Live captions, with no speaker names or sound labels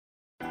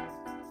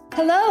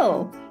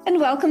Hello, and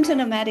welcome to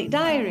Nomadic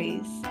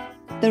Diaries,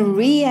 the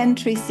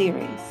re-entry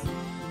series.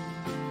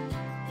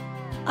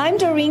 I'm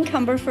Doreen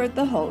Cumberford,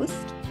 the host.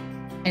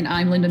 And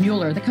I'm Linda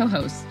Mueller, the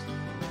co-host.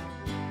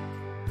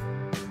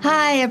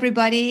 Hi,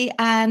 everybody,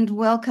 and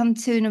welcome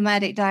to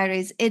Nomadic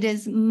Diaries. It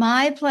is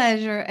my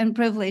pleasure and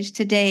privilege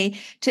today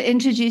to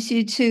introduce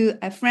you to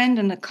a friend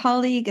and a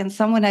colleague and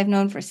someone I've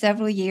known for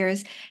several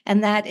years,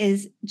 and that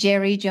is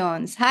Jerry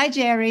Jones. Hi,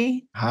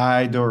 Jerry.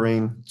 Hi,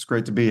 Doreen. It's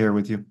great to be here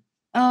with you.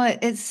 Oh,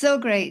 it's so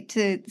great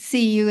to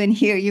see you and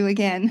hear you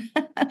again.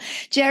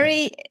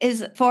 Jerry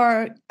is,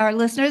 for our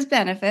listeners'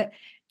 benefit,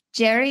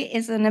 Jerry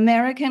is an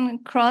American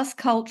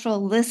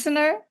cross-cultural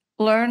listener,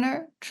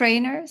 learner,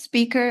 trainer,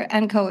 speaker,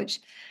 and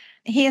coach.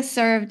 He has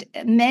served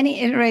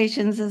many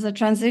iterations as a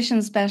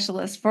transition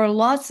specialist for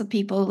lots of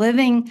people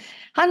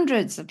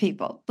hundreds of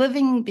people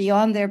living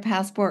beyond their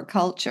passport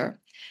culture.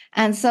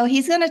 And so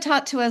he's going to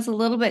talk to us a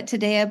little bit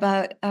today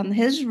about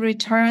his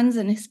returns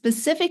and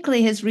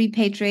specifically his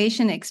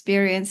repatriation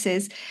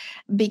experiences,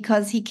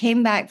 because he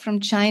came back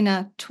from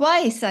China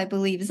twice, I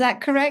believe. Is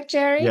that correct,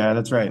 Jerry? Yeah,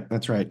 that's right.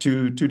 That's right.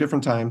 Two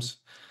different times,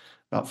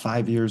 about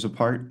 5 years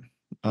apart,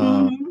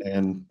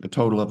 and a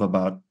total of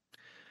about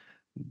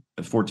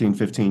 14,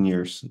 15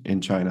 years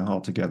in China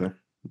altogether.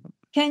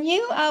 Can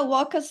you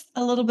walk us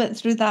a little bit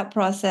through that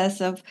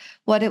process of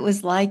what it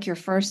was like, your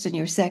first and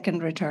your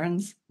second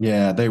returns?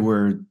 Yeah, they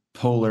were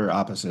polar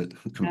opposite,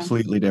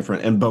 completely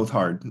different, and both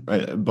hard.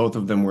 Both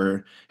of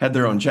them had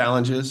their own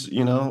challenges,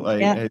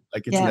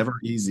 like it's never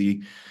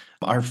easy.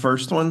 Our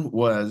first one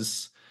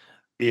was,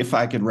 if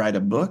I could write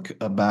a book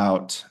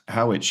about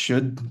how it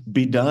should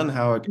be done,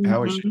 how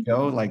it should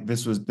go, like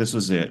this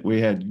was it.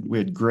 We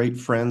had great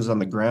friends on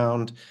the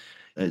ground,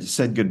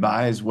 said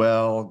goodbye as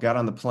well, got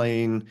on the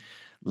plane,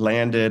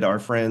 landed. Our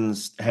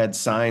friends had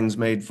signs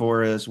made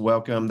for us,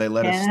 welcome. They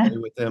let us stay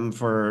with them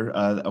for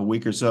a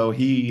week or so.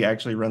 He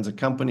actually runs a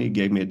company,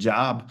 gave me a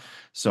job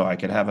so I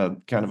could have a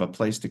kind of a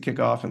place to kick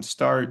off and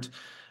start.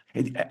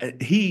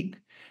 They,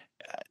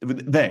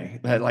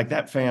 like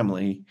that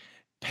family,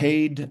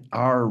 paid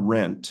our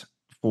rent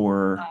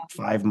for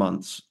 5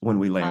 months when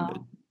we landed.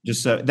 Wow.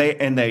 Just so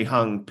they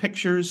hung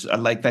pictures,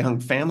 they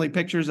hung family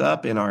pictures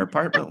up in our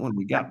apartment when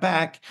we got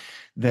back.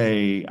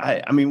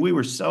 I mean, we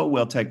were so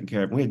well taken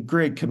care of. We had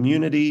great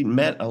community,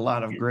 met a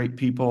lot of great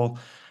people.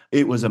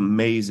 It was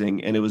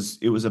amazing, and it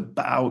was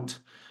about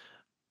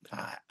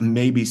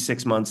maybe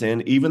 6 months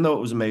in. Even though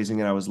it was amazing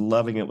and I was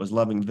loving it, was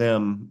loving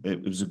them,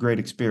 it was a great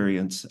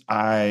experience.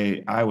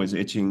 I was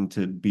itching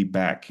to be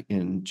back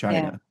in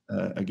China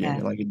again.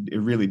 Yeah. Like it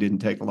really didn't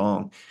take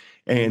long,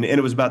 and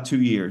it was about 2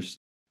 years.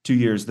 2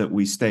 years that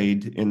we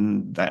stayed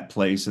in that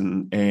place,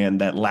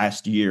 and that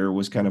last year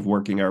was kind of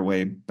working our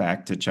way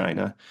back to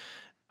China.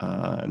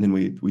 And then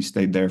we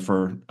stayed there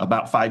for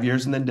about 5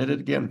 years and then did it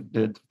again,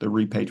 did the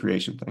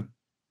repatriation thing.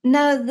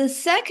 Now, the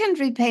second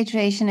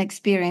repatriation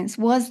experience,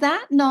 was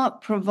that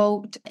not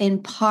provoked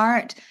in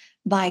part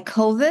by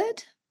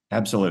COVID?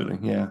 Absolutely.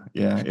 Yeah.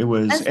 It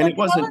was, And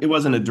and so it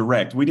wasn't a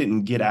direct, we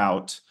didn't get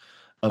out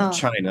of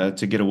China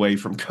to get away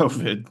from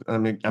COVID. I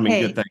mean,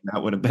 good thing.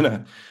 That would have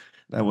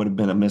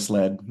been a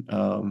misled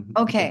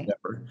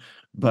endeavor.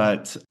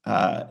 But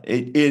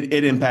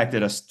it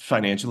impacted us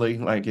financially.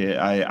 Like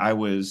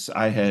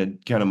I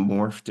had kind of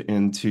morphed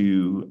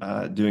into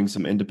doing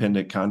some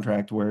independent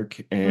contract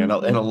work, and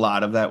a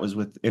lot of that was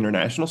with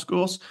international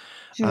schools.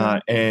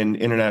 Sure. And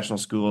international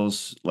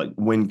schools, like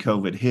when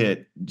COVID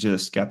hit,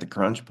 just got the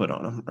crunch put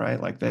on them, right?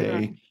 Like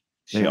they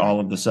all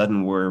of a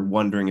sudden were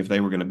wondering if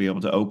they were going to be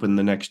able to open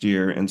the next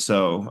year. And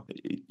so,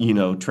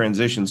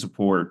 transition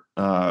support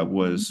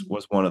was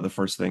one of the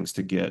first things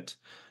to get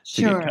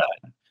cut,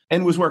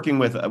 and was working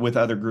with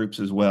other groups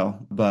as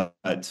well.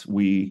 But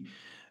we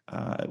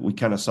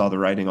kind of saw the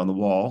writing on the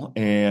wall,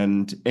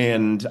 and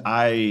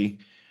I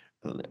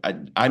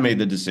made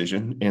the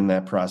decision in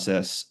that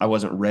process. I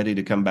wasn't ready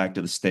to come back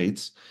to the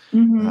States.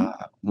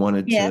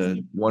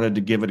 Wanted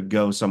to give it a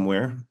go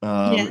somewhere.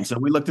 And so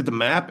we looked at the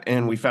map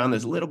and we found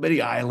this little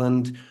bitty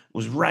island. It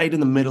was right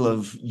in the middle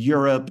of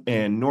Europe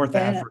and North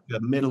Africa,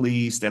 Middle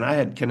East, and I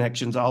had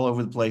connections all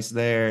over the place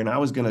there. And I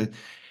was gonna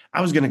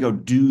go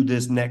do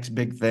this next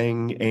big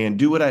thing and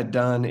do what I'd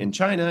done in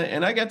China.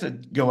 And I got to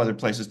go other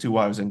places too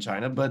while I was in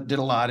China, but did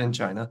a lot in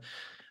China.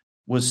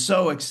 Was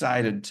so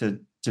excited to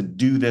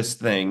do this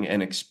thing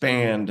and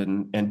expand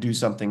and do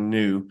something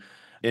new.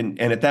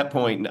 And at that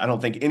point, I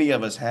don't think any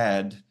of us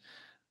had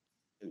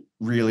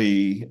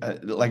really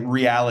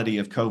reality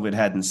of COVID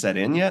hadn't set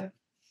in yet.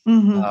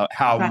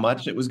 How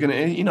much it was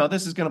going to,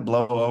 this is going to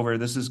blow over.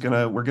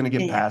 We're going to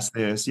get past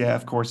this. Yeah,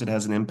 of course it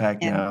has an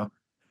impact now.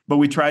 But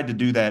we tried to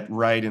do that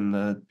right in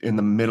the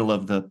middle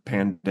of the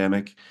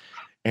pandemic.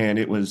 And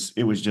it was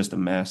just a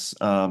mess.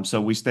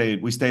 So we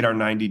stayed our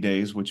 90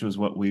 days, which was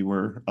what we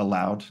were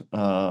allowed.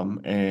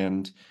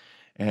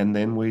 And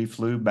then we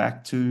flew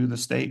back to the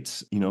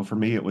States. For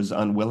me, it was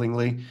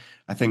unwillingly.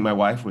 I think my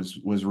wife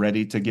was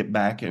ready to get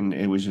back, and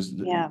it was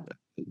just,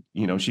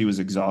 she was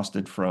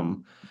exhausted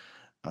from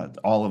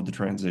all of the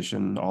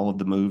transition, all of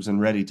the moves,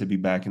 and ready to be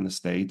back in the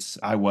States.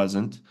 I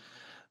wasn't.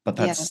 but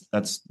Yeah.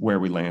 that's where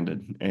we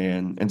landed.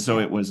 And so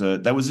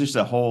that was just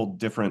a whole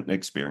different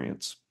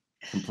experience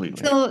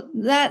completely. So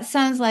that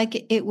sounds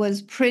like it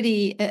was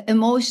pretty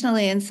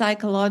emotionally and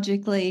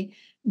psychologically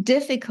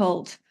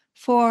difficult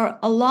for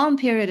a long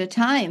period of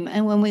time.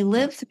 And when we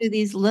live through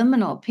these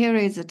liminal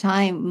periods of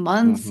time,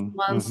 months,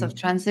 months of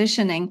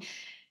transitioning,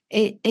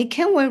 it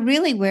can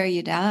really wear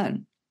you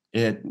down.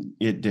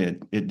 It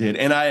did.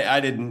 And I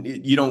didn't,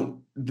 you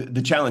don't,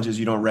 the challenge is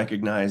you don't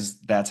recognize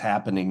that's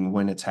happening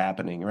when it's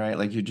happening, right?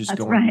 Like you're just That's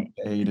going right.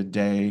 day to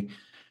day,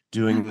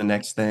 doing the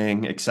next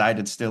thing,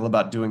 excited still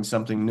about doing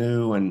something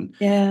new. And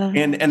Yeah.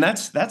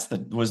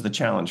 was the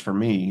challenge for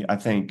me, I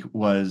think,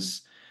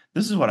 was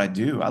this is what I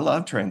do. I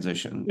love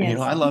transition. Yes.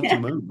 I love to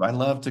move. I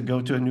love to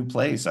go to a new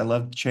place. I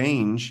love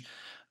change.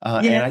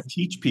 And I Yes.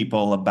 teach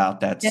people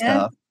about that Yes.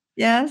 stuff.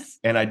 Yes.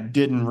 And I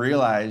didn't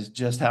realize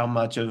just how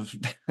much of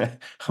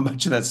how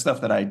much of that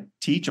stuff that I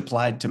teach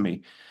applied to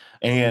me.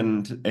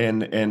 And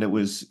it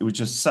was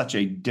just such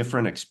a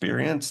different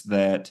experience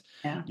that,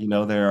 Yeah.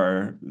 there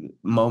are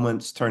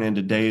moments turn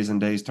into days and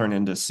days turn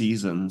into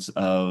seasons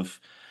of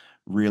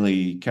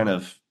really kind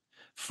of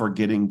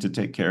forgetting to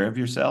take care of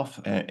yourself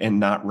and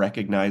not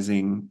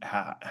recognizing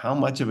how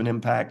much of an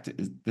impact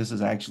this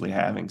is actually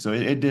having. So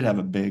it did have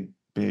a big,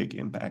 big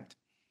impact.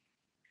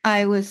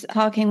 I was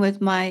talking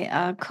with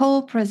my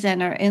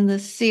co-presenter in the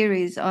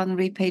series on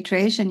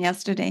repatriation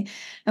yesterday,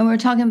 and we are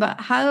talking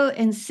about how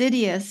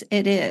insidious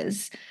it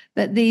is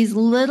that these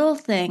little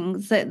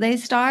things that they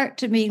start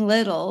to be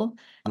little.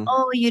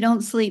 Oh, you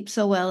don't sleep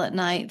so well at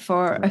night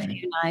for a Right.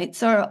 few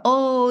nights, or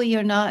oh,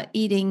 you're not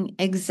eating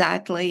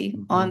exactly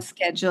on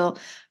schedule,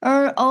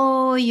 or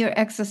oh, your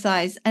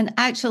exercise. And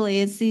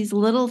actually, it's these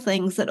little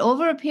things that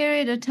over a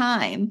period of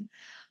time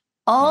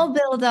all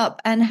build up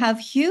and have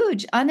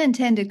huge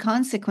unintended Yeah,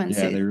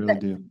 consequences they really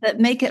do. that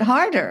make it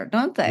harder,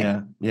 don't they?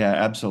 Yeah,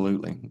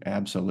 absolutely.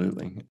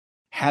 Absolutely.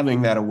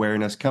 Having that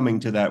awareness, coming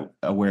to that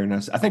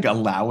awareness, I think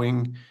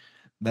allowing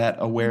that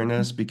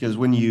awareness, because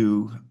when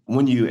you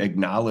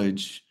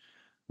acknowledge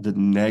the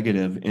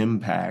negative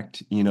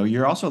impact,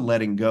 you're also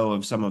letting go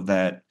of some of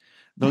that.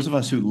 Those of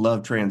us who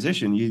love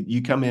transition,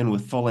 you come in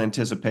with full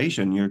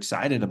anticipation. You're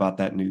excited about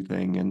that new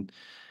thing, and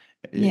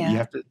you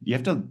Yeah.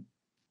 have to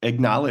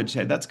acknowledge,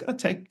 hey, that's going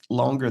to take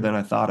longer than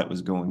I thought it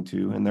was going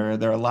to. And there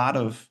are a lot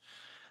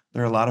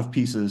of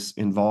pieces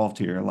involved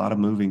here, a lot of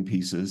moving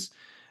pieces,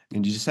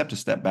 and you just have to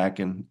step back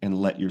and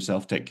let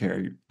yourself take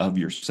care of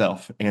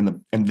yourself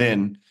and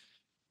then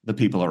the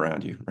people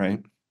around you,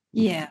 right?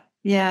 Yeah. It's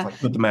Yeah. like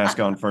put the Uh, mask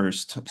on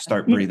first,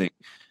 start yeah, breathing,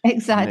 and then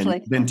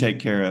exactly. then take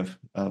care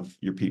of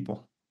your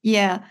people.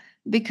 Yeah.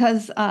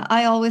 Because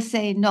I always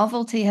say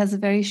novelty has a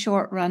very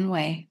short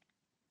runway.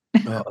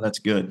 Oh, that's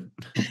good.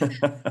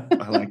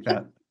 I like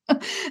that.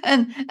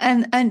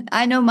 And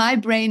I know my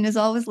brain is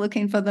always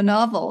looking for the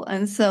novel.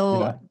 And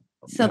so Yeah.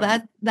 so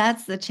Yep.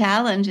 that's the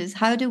challenge is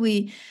how do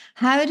we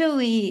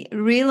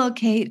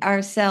relocate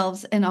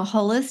ourselves in a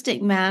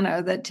holistic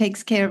manner that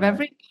takes care of Right.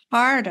 every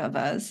part of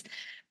us,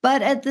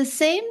 but at the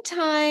same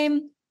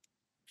time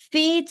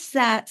feeds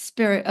that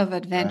spirit of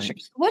adventure.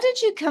 Right. What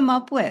did you come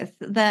up with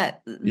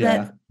that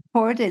Yeah.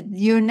 supported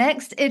your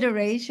next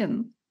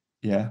iteration?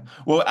 Yeah.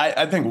 Well,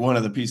 I think one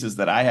of the pieces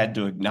that I had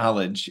to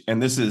acknowledge,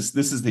 and this is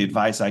the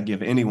advice I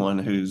give anyone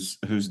who's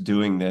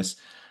doing this.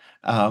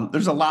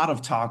 There's a lot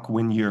of talk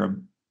when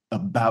you're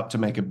about to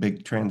make a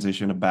big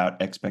transition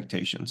about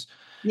expectations.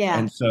 Yeah.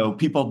 And so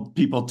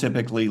people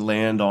typically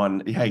land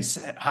on, hey,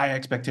 set high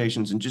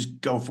expectations and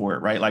just go for it,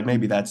 right? Like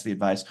maybe that's the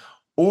advice.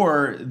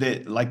 Or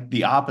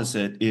the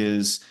opposite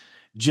is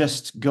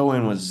just go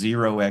in with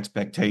zero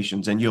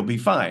expectations and you'll be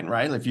fine,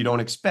 right? If you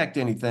don't expect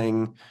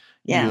anything,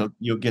 Yeah.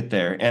 you'll get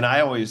there. And I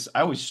always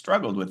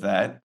struggled with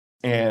that.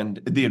 And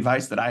the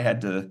advice that I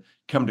had to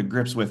come to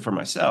grips with for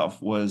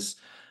myself was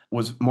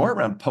more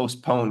around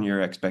postpone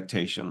your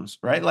expectations,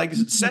 right? Like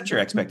set your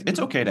expect. It's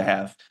okay to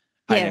have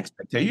high Yeah.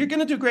 expectations. You're going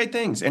to do great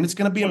things, and it's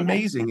going to be Yeah.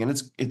 amazing, and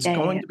it's Yeah.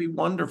 going Yeah. to be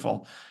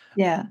wonderful.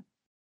 Yeah.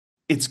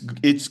 It's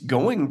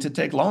going to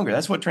take longer.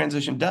 That's what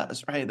transition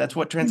does, right? That's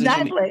what transition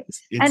Exactly.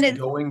 is. It's And it's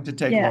going to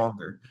take yeah.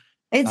 longer.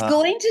 It's Uh,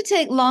 going to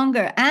take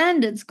longer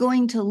and it's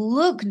going to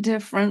look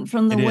different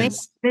from the it way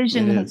is. It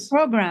vision has is.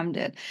 programmed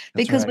it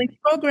That's because right. we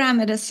program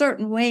it a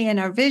certain way in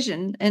our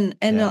vision and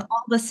Yeah.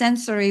 all the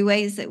sensory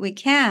ways that we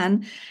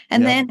can.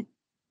 And Yep. then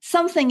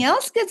something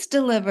else gets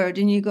delivered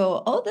and you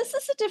go, oh, this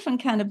is a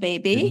different kind of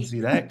Didn't baby.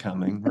 see that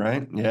coming,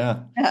 right?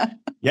 Yeah. Yeah.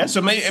 Yeah,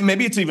 so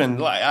maybe it's even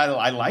like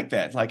I like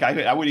that. Like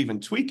I would even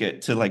tweak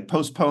it to like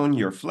postpone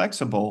your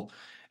flexible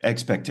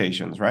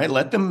expectations, right?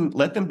 Let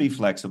them be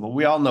flexible.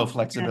 We all know Yeah.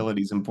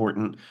 flexibility is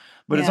important,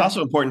 but it's Yeah.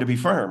 also important to be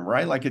firm,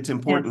 right? Like it's Yes.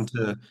 important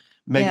to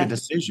make a Yes.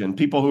 decision.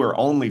 People who are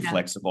only Yeah.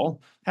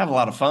 flexible have a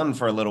lot of fun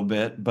for a little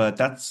bit, but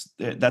that's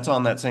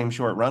on that same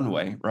short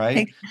runway,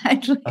 right?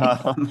 Exactly.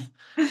 Um,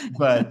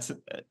 but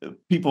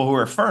people who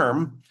are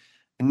firm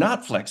and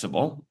not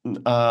flexible,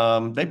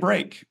 they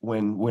break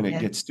when it Yeah.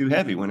 gets too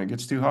heavy, when it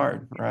gets too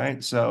hard,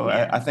 right? So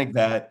Yeah. I think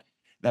that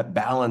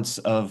balance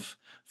of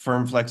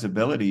firm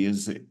flexibility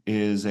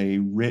is a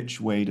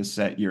rich way to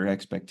set your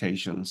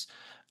expectations.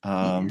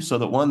 so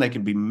that one, they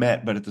can be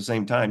met, but at the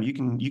same time, you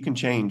can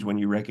change when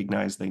you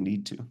recognize they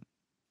need to.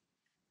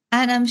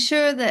 And I'm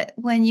sure that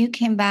when you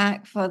came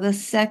back for the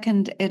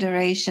second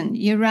iteration,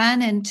 you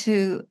ran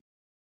into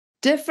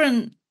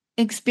different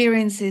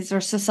experiences or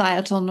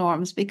societal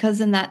norms,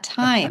 because in that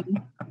time,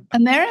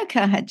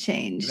 America had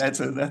changed. That's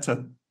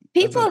a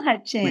People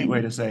had sweet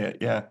way changed. to say it.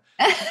 Yeah.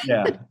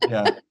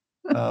 Yeah.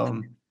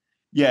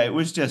 Yeah, it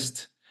was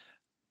just,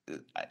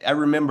 I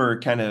remember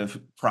kind of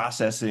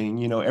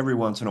processing, every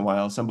once in a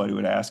while, somebody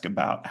would ask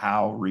about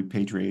how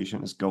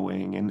repatriation is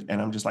going.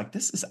 And I'm just like,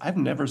 I've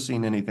never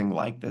seen anything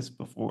like this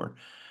before.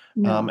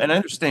 No. And I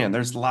understand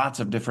there's lots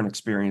of different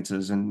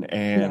experiences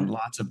and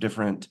lots of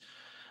different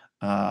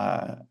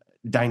uh,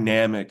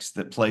 dynamics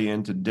that play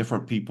into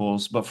different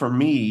people's. But for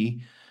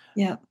me,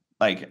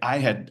 like I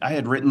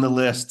had written the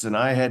lists and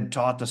I had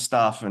taught the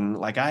stuff, and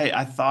like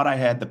I thought I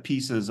had the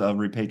pieces of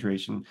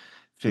repatriation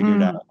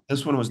figured out.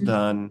 This one was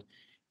done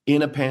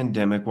in a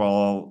pandemic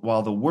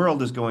while the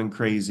world is going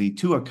crazy,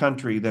 to a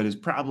country that is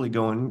probably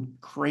going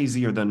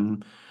crazier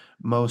than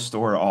most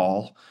or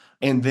all,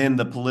 and then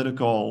the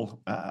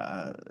political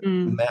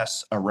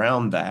mess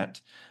around that.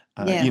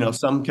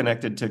 Some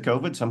connected to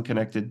COVID, some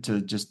connected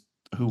to just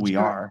who we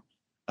are.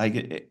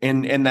 Like,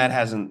 and that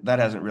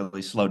hasn't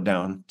really slowed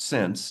down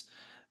since.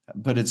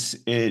 But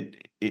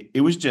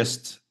it was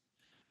just,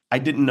 I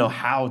didn't know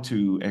how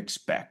to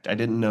expect. I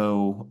didn't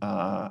know.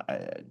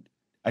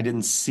 I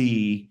didn't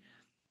see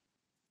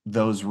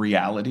those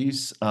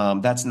realities.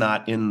 That's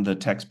not in the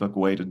textbook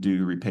way to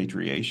do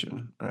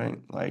repatriation, right?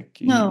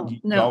 Like you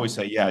always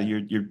say, yeah,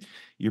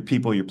 your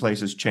people, your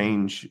places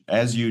change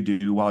as you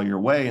do while you're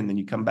away, and then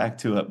you come back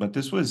to it. But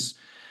the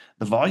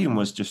volume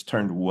was just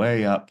turned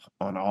way up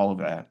on all of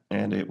that,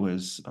 and it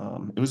was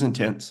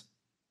intense.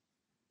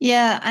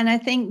 Yeah, and I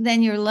think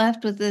then you're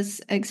left with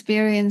this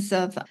experience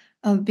of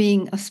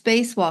being a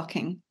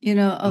spacewalking,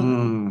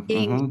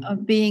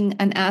 of being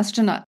an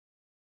astronaut.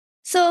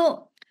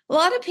 So a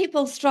lot of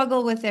people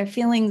struggle with their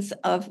feelings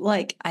of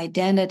like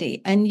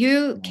identity, and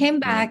you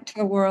came back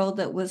to a world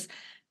that was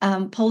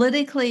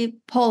politically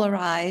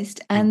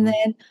polarized, and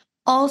then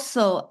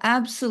also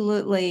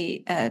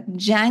absolutely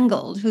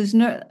jangled,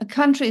 a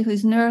country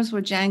whose nerves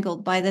were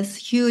jangled by this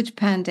huge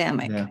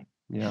pandemic.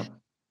 Yeah.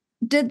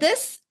 Did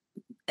this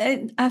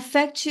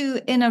affect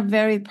you in a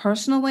very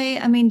personal way?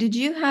 I mean, did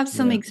you have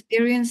some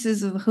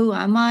experiences of who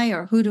am I,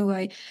 or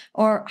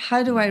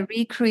how do I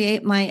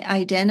recreate my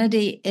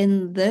identity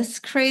in this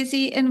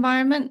crazy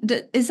environment?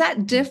 Is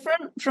that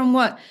different from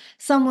what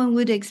someone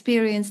would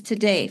experience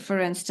today, for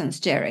instance,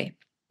 Jerry?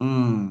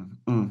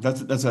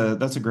 That's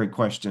a great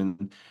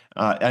question.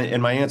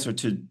 And my answer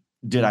to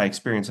did I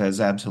experience that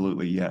is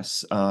absolutely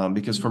yes.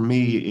 Because for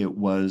me,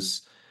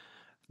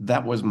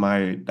 that was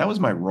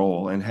my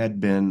role, and had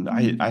been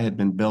I had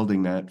been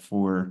building that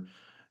for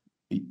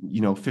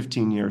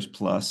 15 years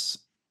plus,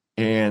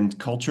 and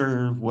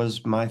culture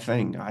was my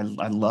thing. I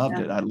loved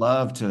it. I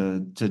love to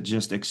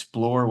just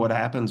explore what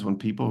happens when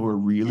people who are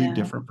really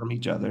different from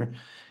each other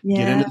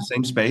get into the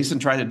same space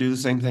and try to do the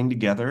same thing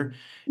together,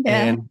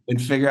 and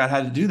figure out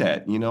how to do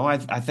that.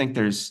 I think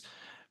there's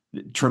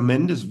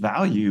tremendous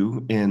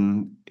value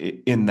in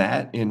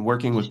that, in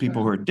working with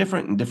people who are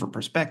different and different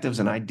perspectives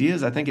and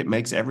ideas. I think it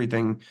makes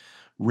everything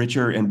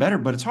richer and better,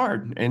 but it's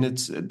hard, and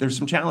there's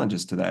some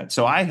challenges to that.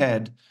 So I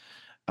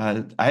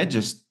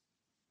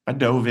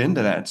dove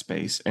into that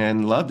space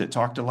and loved it.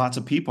 Talked to lots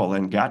of people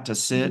and got to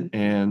sit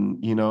and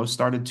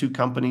started two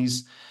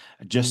companies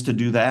just to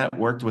do that.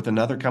 Worked with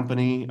another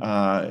company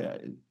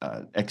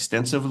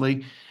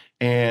extensively,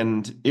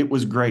 and it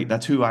was great.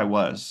 That's who I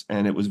was,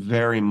 and it was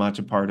very much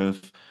a part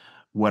of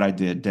what I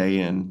did day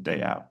in,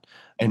 day out.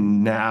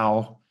 And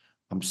now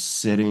I'm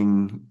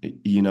sitting,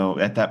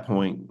 at that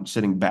point, I'm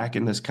sitting back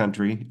in this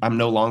country. I'm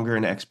no longer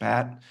an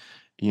expat,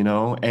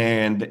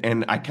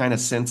 and I kind of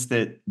sensed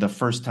it the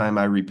first time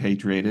I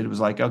repatriated. It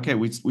was like, okay,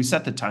 we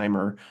set the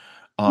timer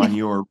on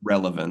your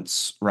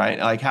relevance, right?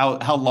 Like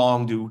how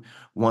long do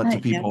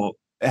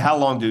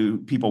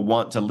people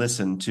want to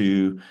listen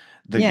to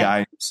the guy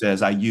who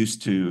says, I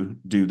used to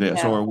do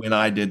this, or when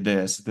I did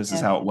this is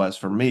how it was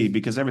for me,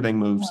 because everything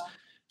moves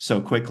so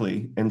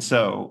quickly. And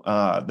so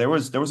there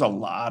was a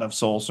lot of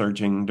soul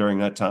searching during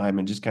that time,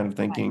 and just kind of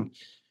thinking,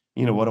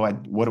 what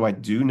do I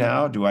do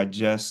now? Do I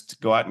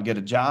just go out and get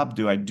a job?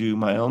 Do I do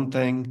my own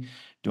thing?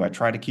 Do I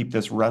try to keep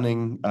this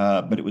running?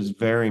 But it was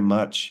very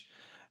much,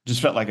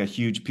 just felt like a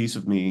huge piece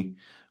of me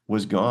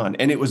was gone.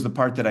 And it was the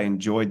part that I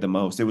enjoyed the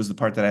most. It was the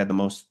part that I had the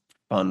most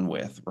fun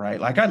with, right?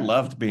 Like, I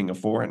loved being a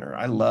foreigner.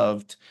 I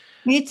loved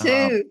Me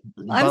too.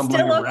 bumbling I'm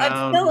still a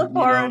around,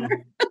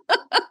 foreigner.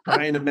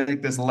 trying to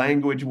make this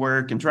language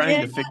work and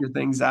trying to figure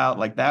things out.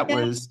 Like, I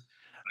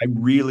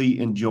really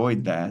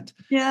enjoyed that.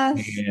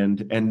 Yes. And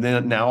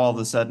then now all of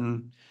a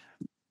sudden,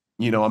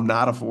 I'm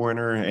not a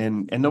foreigner,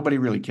 and nobody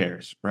really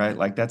cares, right?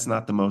 Like, that's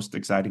not the most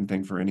exciting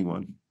thing for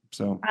anyone.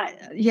 So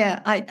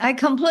I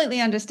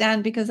completely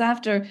understand, because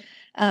after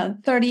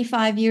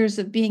 35 years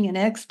of being an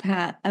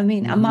expat, I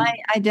mean, my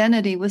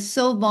identity was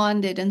so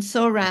bonded and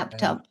so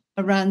wrapped up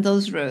around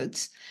those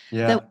roots.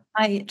 Yeah. that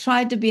I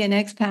tried to be an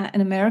expat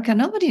in America.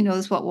 Nobody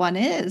knows what one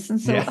is. And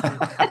so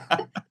Yeah.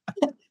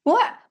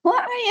 what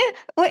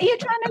are you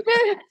trying to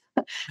do?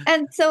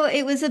 And so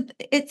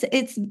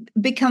it's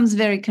becomes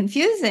very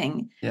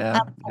confusing, Yeah.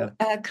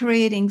 Yeah.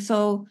 creating.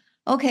 So,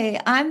 okay,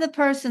 I'm the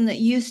person that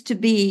used to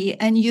be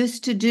and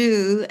used to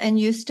do and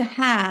used to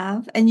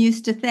have and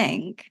used to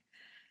think.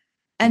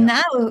 And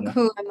Yeah. now Yeah.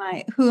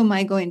 who am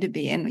I going to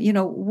be? And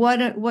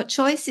what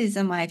choices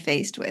am I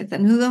faced with?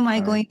 And who am I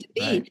Right. going to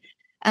Right. be?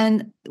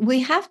 And we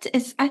have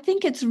to, I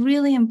think it's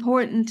really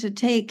important to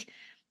take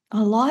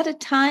a lot of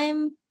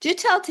time. Do you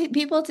tell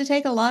people to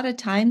take a lot of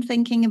time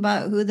thinking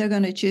about who they're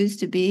going to choose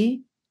to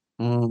be?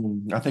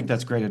 I think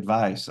that's great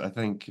advice. I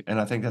think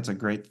that's a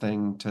great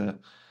thing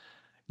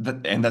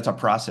and that's a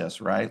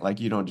process, right? Like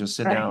you don't just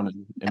sit Right. down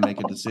and make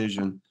a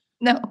decision.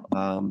 No.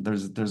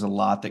 There's a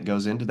lot that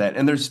goes into that,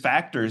 and there's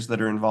factors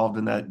that are involved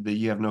in that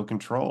you have no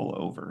control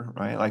over,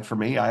 right? Like for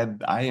me, I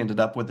ended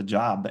up with a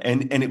job,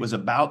 and it was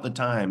about the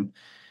time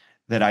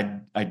that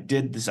I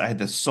did this. I had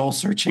this soul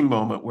searching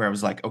moment where I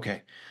was like,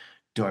 okay,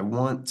 do I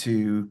want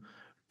to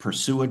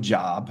pursue a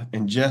job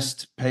and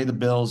just pay the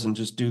bills and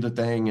just do the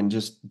thing and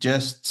just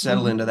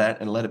settle Mhm. into that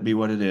and let it be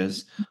what it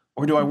is?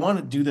 Or do I want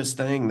to do this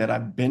thing that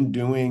I've been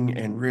doing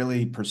and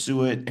really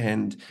pursue it?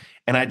 And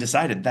I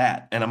decided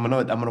that, and I'm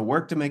gonna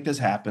work to make this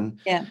happen.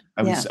 Yeah.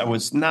 I Yeah. was I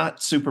was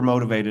not super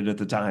motivated at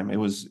the time. I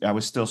was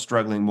still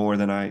struggling more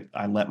than I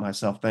let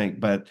myself think,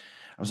 but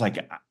I was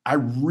like, I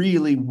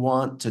really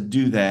want to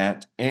do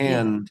that. Yeah.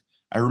 And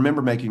I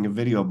remember making a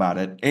video about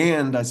it,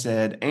 and I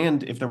said,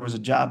 and if there was a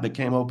job that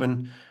came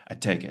open,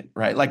 I'd take it,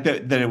 right? Like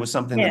that it was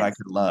something that I Yes.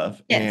 could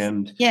love. Yes.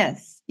 And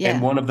Yes. and Yeah.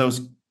 one of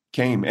those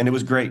came, and it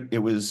was great. It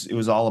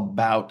was all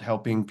about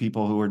helping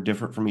people who are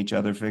different from each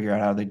other figure out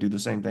how they do the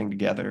same thing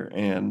together.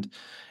 And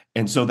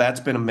so that's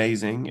been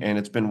amazing and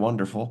it's been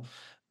wonderful.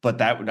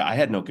 But I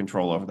had no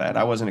control over that.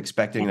 I wasn't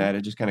expecting Yeah. that.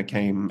 It just kind of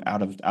came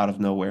out of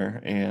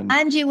nowhere. And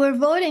And you were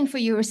voting for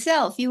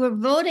yourself. You were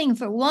voting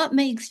for what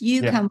makes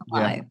you yeah, come yeah,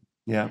 alive.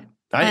 yeah.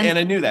 And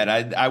I knew that.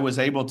 I was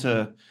able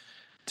to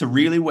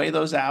really weigh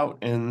those out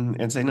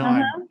and say, no,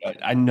 uh-huh.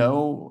 I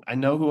know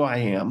who I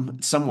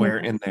am somewhere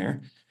in Yes.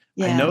 there.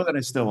 I Yeah. know that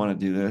I still want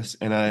to do this,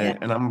 Yeah.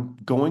 and I'm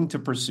going to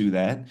pursue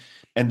that.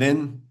 And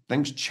then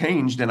things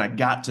changed, and I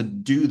got to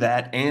do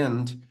that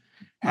and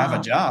have a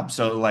Wow. job.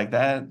 So like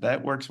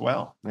that works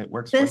well. It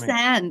works for This me.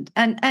 and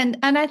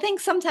I think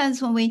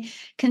sometimes when we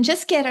can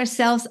just get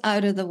ourselves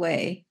out of the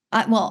way,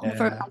 Yeah.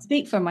 I'll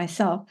speak for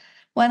myself.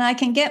 When I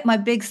can get my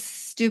big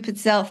stupid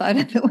self out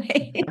of the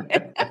way,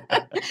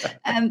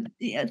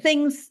 yeah,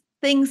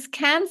 things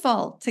can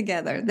fall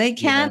together. They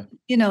can,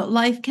 Yeah.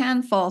 life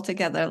can fall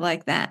together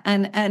like that.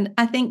 And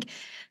I think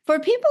for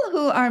people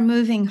who are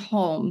moving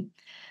home,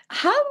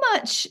 how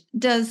much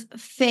does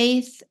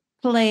faith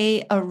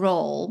play a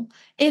role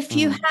if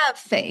you Mm. have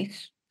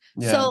faith?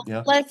 Yeah. So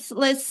Yeah.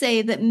 let's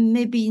say that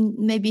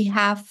maybe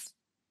half,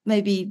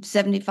 maybe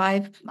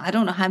 75. I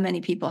don't know how many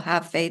people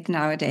have faith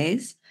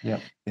nowadays, Yeah.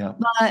 Yeah.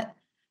 but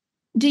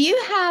do you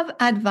have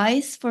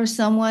advice for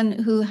someone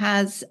who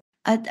has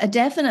a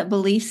definite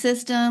belief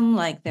system,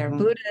 like they're Mhm.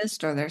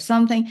 Buddhist or they're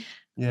something,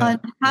 Yeah. on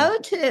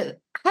Yeah.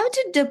 how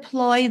to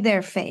deploy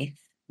their faith?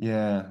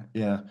 Yeah,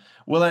 yeah.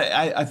 Well,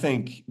 I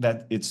think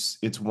that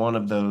it's one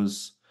of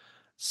those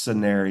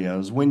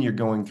scenarios when you're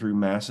going through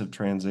massive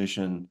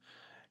transition.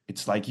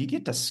 It's like you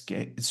get to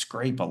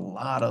scrape a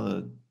lot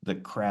of the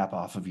crap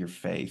off of your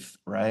faith,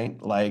 right?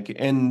 Like,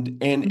 and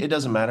it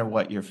doesn't matter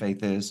what your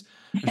faith is.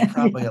 There's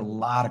probably a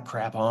lot of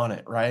crap on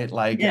it, right?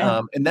 Like,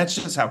 Yeah. and that's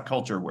just how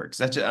culture works.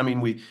 I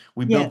mean, we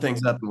build Yes.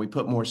 things up and we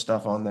put more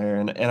stuff on there,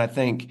 and I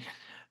think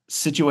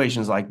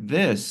situations like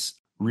this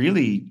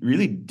really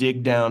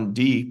dig down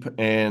deep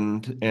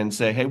and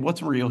say, hey,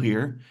 what's real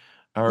here?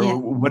 Yeah. Or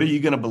what are you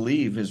going to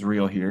believe is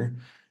real here?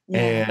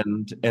 Yeah.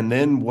 And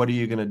then what are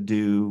you going to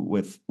do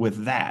with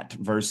that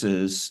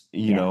versus,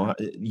 Yeah.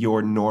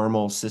 your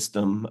normal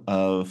system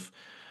of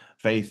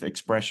faith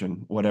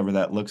expression, whatever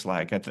that looks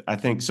like. I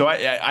think so.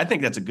 I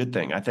think that's a good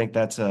thing. I think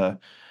it's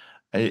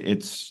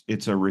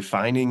a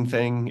refining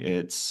thing.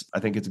 I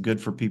think it's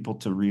good for people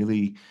to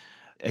really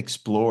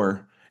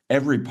explore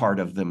every part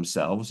of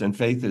themselves, and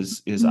faith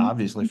is Mhm.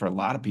 obviously for a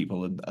lot of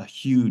people a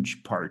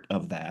huge part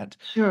of that.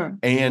 Sure.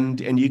 And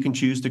you can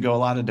choose to go a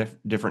lot of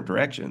different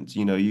directions.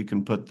 You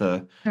can put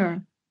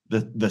Sure.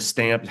 the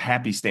stamp,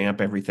 happy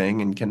stamp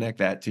everything and connect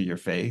that to your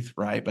faith,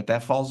 right? But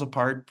that falls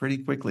apart pretty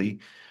quickly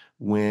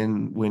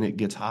when it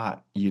gets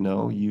hot.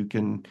 You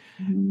can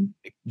Mhm.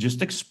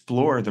 just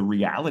explore the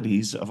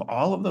realities of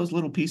all of those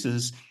little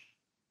pieces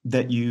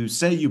that you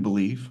say you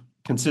believe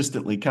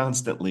consistently,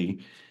 constantly.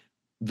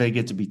 They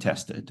get to be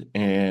tested.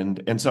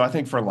 And so I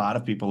think for a lot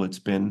of people it's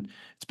been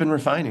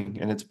refining,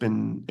 and it's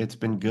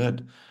been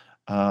good.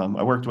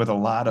 I worked with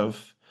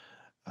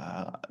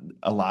uh,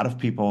 a lot of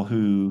people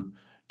who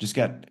just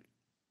got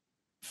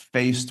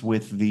faced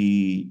with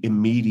the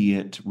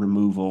immediate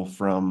removal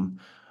from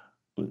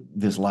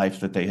this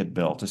life that they had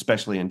built,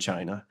 especially in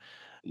China.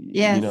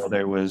 Yes.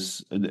 there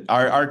was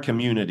our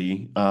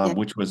community, Yeah.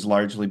 which was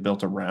largely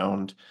built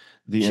around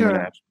the Sure.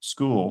 international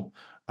school.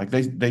 Like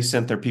they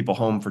sent their people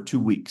home for 2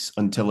 weeks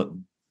until it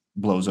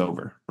blows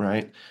over,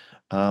 right?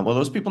 Well,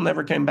 those people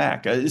never came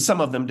back.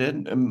 Some of them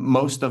did.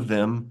 Most of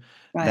them,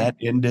 Right. that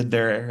ended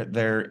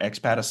their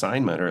expat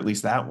assignment, or at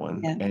least that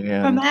one. Yeah.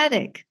 And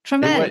Traumatic.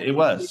 it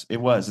was,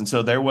 Traumatic. and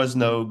so there was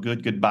no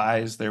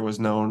goodbyes. There was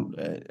none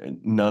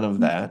of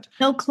that.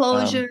 No Um,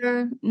 closure,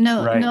 right,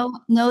 no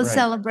right.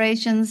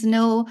 celebrations,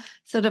 no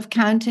sort of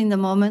counting the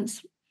moments.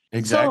 So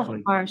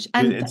Exactly. harsh. It's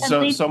And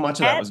so these much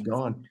of that was pets.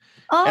 gone.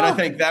 And I Oh,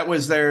 think that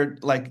was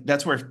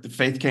that's where the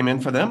faith came in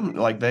for them.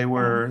 Like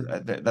yeah.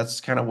 that's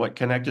kind of what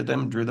connected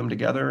them, drew them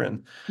together.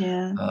 And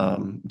Yeah.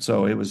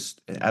 so it was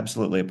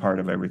absolutely a part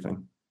of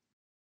everything.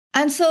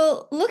 And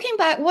so, looking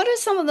back, what are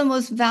some of the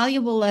most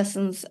valuable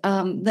lessons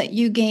that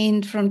you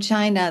gained from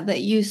China that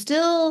you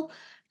still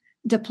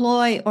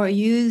deploy or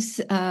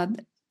use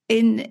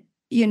in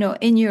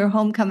in your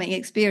homecoming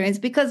experience?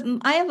 Because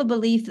I have a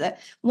belief that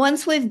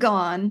once we've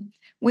gone,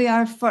 we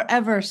are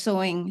forever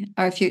sewing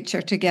our future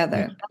Yeah.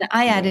 together. And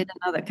I Yeah. added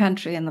another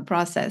country in the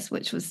process,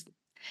 which was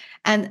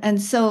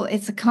and so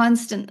it's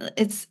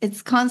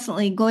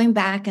constantly going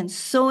back and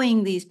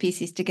sewing these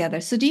pieces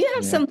together. So do you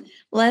have Yeah. some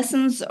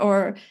lessons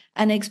or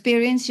an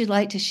experience you'd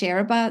like to share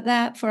about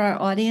that for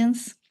our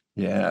audience?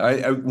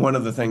 Yeah. One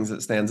of the things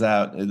that stands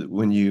out is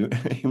when you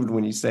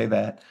when you say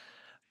that,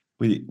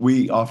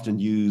 we often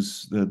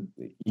use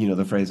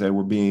the phrase that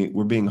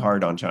we're being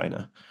hard on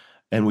China,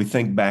 and we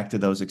think back to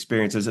those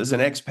experiences as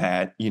an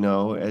expat.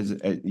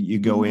 As you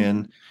go Mhm.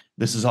 in,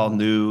 this is all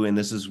new and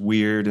this is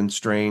weird and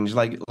strange,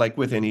 like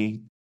with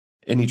any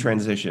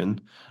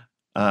transition.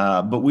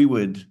 But we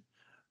would,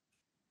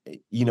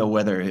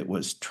 whether it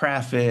was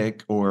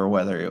traffic or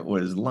whether it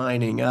was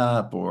lining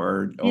up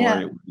or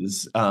Yeah, it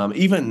was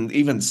even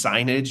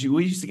signage.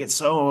 We used to get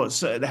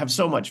have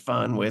so much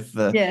fun with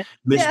the yeah, yeah,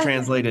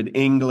 mistranslated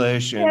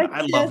English, and yes, I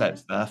love yes, that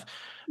stuff.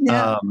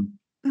 yeah, Um,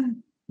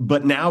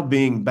 but now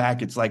being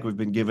back, it's like we've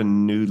been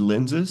given new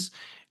lenses,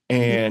 yeah.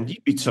 and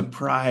you'd be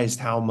surprised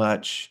how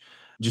much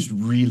just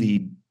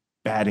really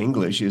bad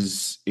English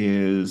is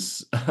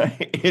is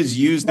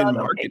used in Not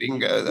okay.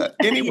 marketing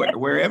anywhere, Yes,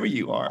 wherever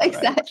you are, right?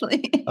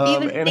 exactly.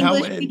 Even And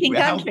English-speaking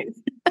how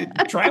countries.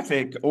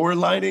 traffic or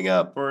lining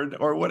up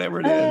or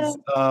whatever it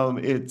Uh,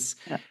 is. It's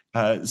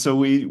yeah, so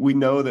we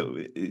know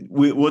that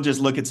we'll just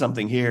look at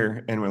something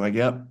here and we're like,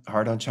 yep,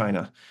 hard on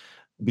China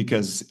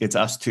because it's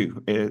us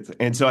too.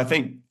 And so I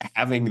think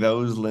having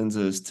those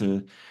lenses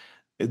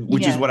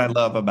which is yeah, what I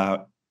love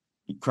about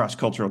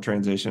cross-cultural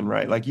transition,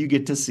 right? Like you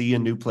get to see a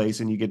new place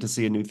and you get to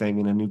see a new thing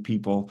and a new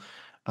people,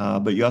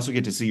 but you also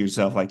get to see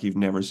yourself like you've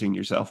never seen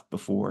yourself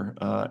before.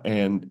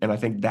 And I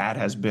think that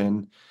has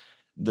been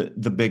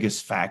the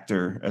biggest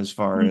factor as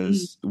far mhm.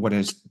 as what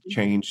has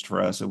changed for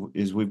us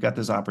is we've got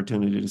this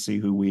opportunity to see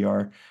who we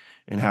are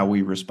and how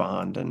we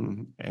respond,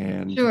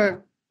 and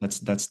Sure.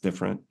 that's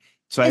different.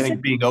 So I It's a,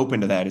 think being open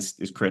to that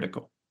is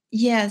critical.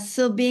 yes,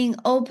 so being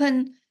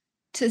open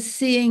to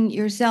seeing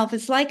yourself,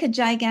 it's like a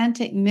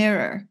gigantic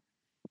mirror.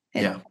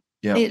 It Yeah.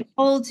 Yeah. it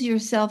holds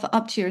yourself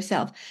up to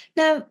yourself.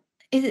 Now,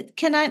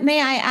 may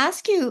I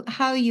ask you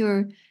how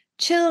your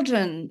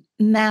children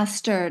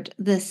mastered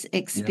this Yeah.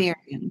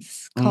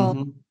 experience called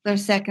Hmm. their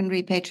second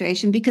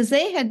repatriation? Because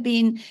they had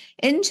been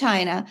in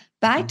China,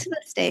 back to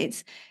the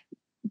States,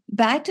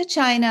 back to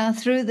China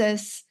through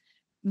this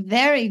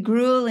very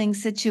grueling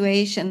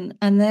situation,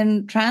 and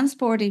then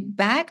transported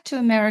back to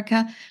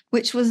America,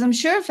 which was, I'm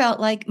sure,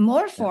 felt like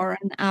more Yeah.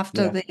 foreign Yeah.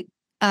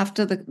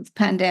 after the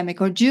pandemic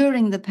or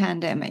during the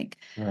pandemic.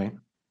 Right.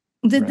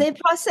 Did Right. they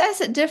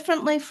process it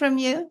differently from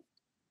you?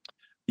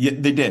 Yeah,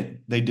 they did.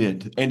 They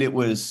did. And it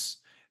was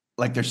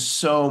like there's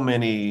so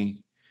many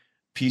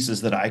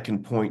pieces that I can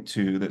point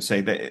to that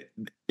say that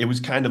it was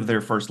kind of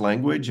their first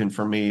language, and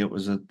for me it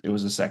was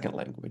a second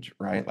language,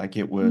 right? Like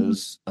Mhm. it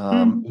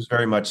Mhm. was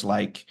very much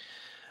like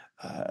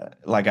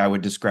I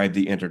would describe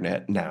the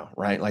internet now,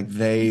 right? Like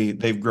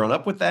they've grown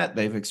up with that,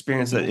 they've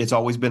experienced it, Yeah. it's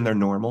always been their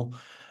normal.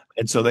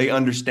 And so they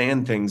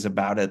understand things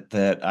about it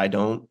that I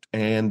don't,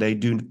 and they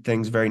do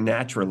things very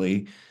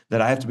naturally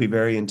that I have to be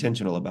very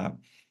intentional about.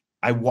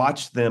 I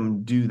watched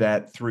them do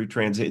that through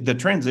the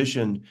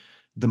transition,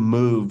 the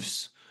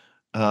moves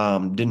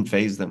didn't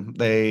phase them.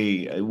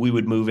 We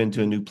would move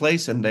into a new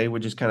place and they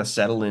would just kind of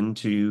settle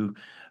into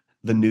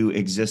the new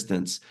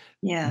existence.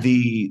 Yeah.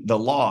 The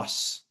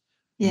loss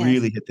Yes.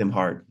 really hit them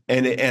hard.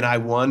 And I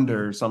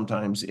wonder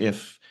sometimes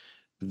if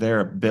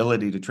their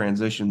ability to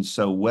transition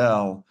so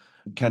well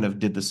kind of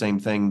did the same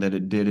thing that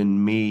it did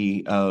in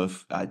me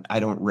of I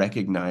don't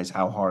recognize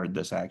how hard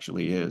this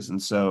actually is.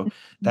 And so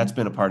that's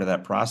been a part of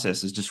that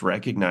process is just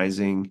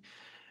recognizing,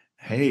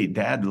 hey,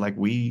 Dad, like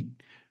we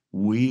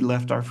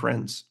left our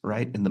friends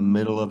right in the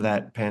middle of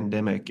that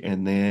pandemic,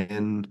 and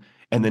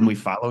then we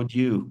followed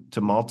you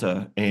to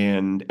Malta,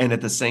 and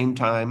at the same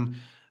time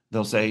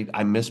they'll say,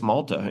 I miss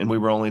Malta, and we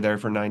were only there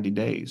for 90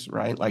 days,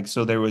 right? Like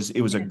so it was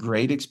a Yeah.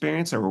 great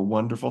experience. There were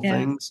wonderful Yes.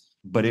 things,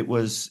 but it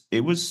was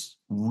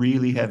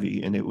really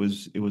heavy, and it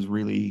was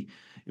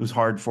was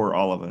hard for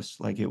all of us.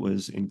 Like, it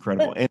was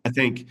incredible. But And I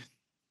think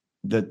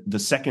the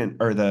second,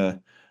 or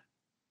the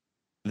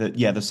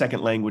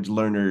second language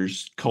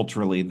learners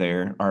culturally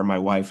there are my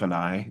wife and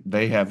I.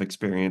 They have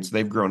experience.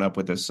 They've grown up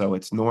with us, so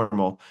it's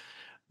normal.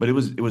 But it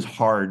was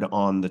hard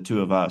on the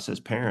two of us as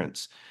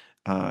parents.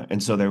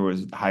 And so there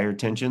was higher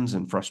tensions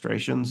and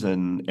frustrations,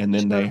 and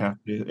then they sure, have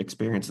to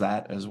experience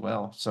that as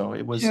well. So sure,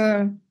 it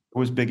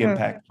was big sure.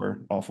 impact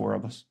for all four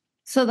of us.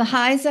 So the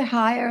highs are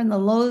higher and the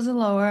lows are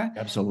lower.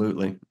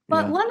 Absolutely.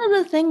 But Yeah. one of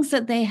the things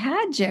that they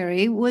had,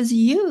 Jerry, was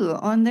you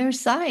on their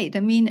side. I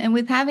mean, and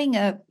with having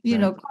a,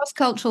 Right.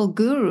 cross-cultural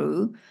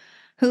guru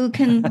who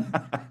can,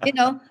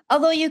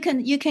 although you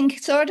can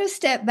sort of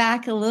step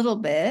back a little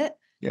bit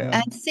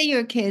Yeah. and see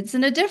your kids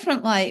in a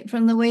different light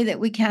from the way that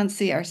we can't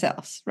see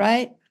ourselves,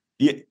 right?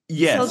 So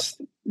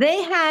Yes.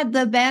 they had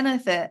the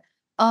benefit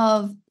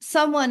of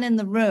someone in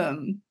the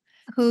room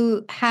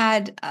who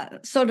had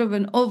sort of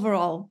an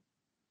overall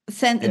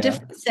a Yeah.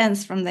 different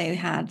sense from they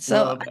had. So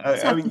Well, I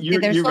just I have to mean, say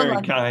you're they're you're so very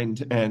lucky. kind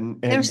They're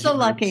and so generous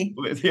lucky.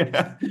 with,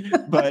 yeah.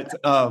 But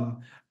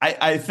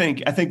I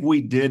think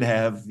we did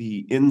have the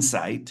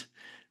insight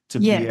to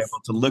be Yes.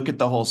 able to look at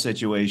the whole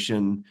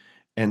situation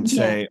and Yes.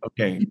 say,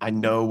 okay, I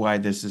know why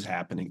this is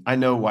happening. I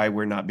know why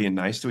we're not being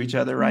nice to each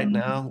other right Mm,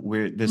 now.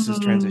 This is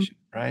mm, transition,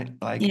 right?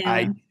 Like,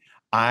 yeah.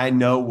 I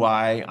know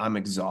why I'm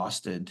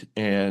exhausted,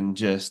 and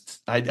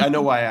just I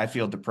know why I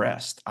feel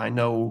depressed. I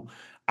know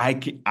I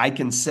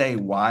can say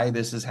why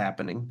this is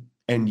happening,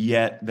 and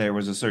yet there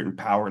was a certain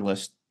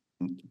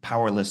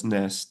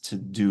powerlessness to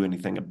do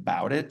anything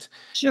about it.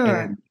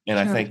 Sure. And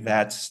I Sure. think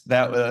that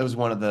was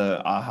one of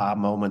the aha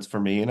moments for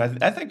me. And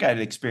I think I'd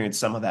experienced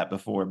some of that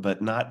before,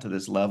 but not to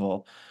this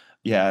level.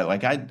 Yeah,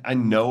 like, I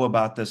know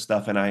about this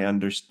stuff and I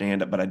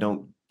understand it, but I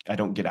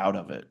don't get out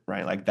of it,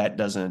 right? Like, that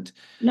doesn't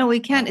No,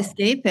 we can't uh,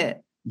 escape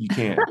it. you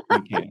can't.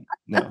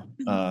 No.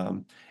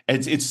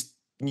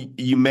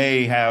 You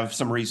may have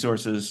some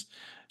resources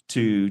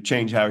to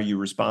change how you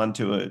respond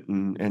to it,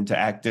 and to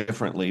act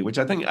differently, which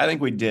I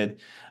think we did,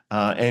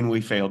 and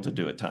we failed to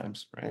do at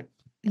times, right?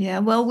 Yeah.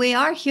 Well, we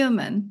are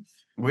human.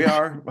 We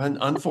are, and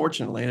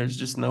unfortunately, there's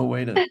just no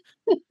way to.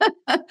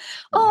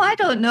 Oh, I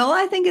don't know.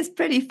 I think it's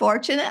pretty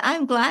fortunate.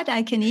 I'm glad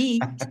I can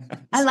eat.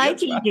 I See, like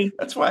that's why eating.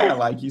 that's why I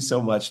like you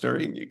so much,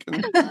 Doreen.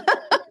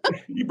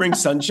 You bring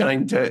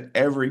sunshine to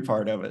every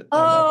part of it. I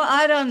love Oh,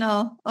 I don't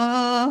know.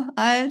 Oh,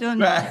 I don't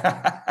know.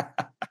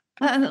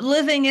 it.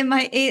 Living in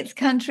my eighth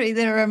country,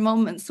 there are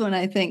moments when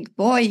I think,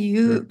 boy,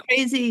 you Sure.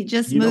 crazy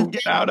just You don't moved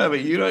get out of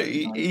it. You don't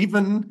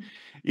in.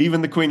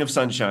 even the Queen of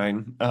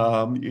Sunshine.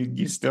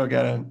 You still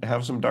gotta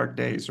have some dark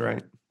days,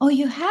 right? Oh,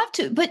 you have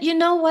to. But you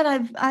know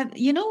what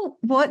you know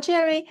what,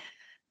 Jerry?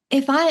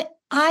 If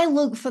I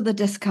look for the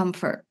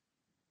discomfort,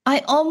 I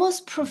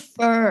almost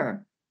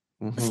prefer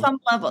Hmm. some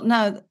level.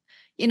 Now,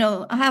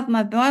 I have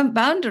my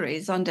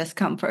boundaries on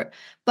discomfort,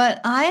 but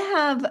I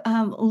have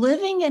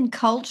living in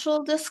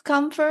cultural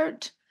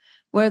discomfort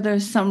where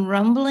there's some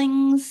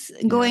rumblings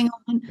Yeah. going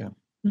on. Yeah.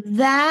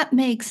 That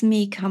makes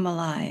me come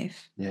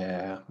alive.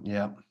 Yeah.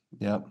 Yep.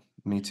 Yep.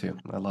 Me too.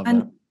 I love that.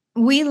 And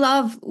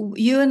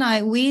you and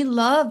I, we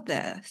love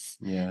this.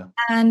 Yeah.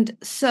 And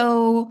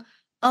so,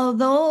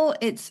 although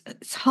it's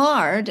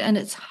hard, and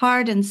it's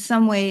hard in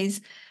some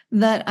ways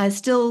that I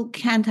still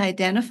can't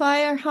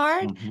identify are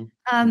hard, Hmm.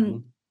 um, Hmm.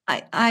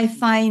 I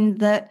find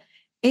that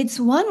it's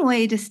one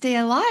way to stay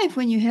alive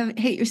when you have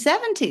hit your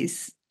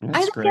 70s. I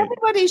That's think great.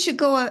 everybody should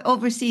go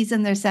overseas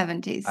in their I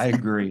 70s.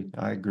 agree.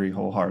 I agree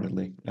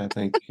wholeheartedly. I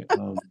think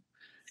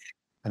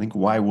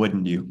why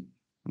wouldn't you?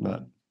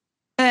 But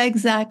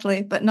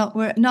Exactly, but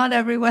not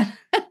everyone.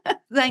 Thank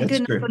that's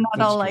goodness we're true. not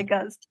That's all true. like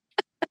us.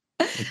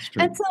 That's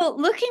And true. so,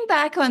 looking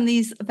back on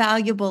these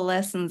valuable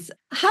lessons,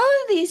 how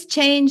have these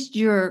changed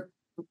your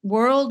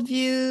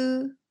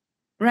worldview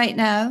right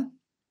now?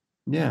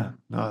 Yeah.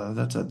 No,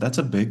 that's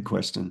a big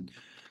question.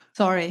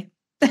 Sorry.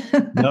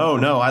 No,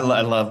 no, I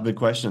love big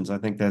questions. I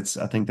think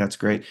that's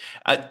great.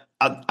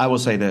 I will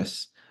say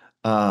this.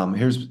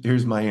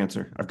 Here's my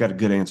answer. I've got a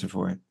good answer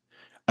for it.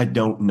 I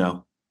don't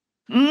know.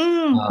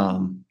 Mm,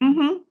 Um,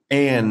 hmm.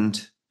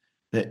 and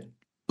that,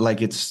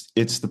 like, it's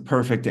the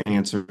perfect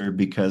answer,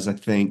 because I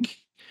think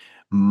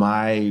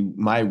my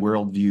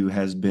worldview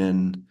has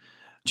been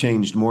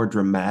changed more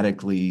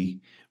dramatically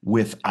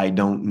with I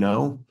don't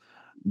know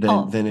than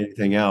Oh, than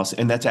anything else.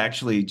 And that's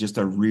actually just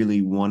a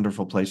really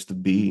wonderful place to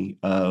be,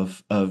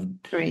 of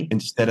agree.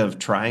 instead of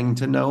trying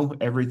to know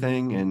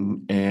everything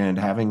and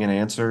having an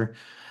answer,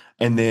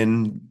 and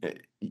then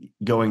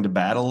going to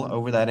battle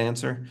over that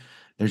answer.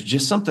 There's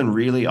just something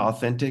really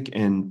authentic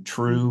and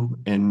true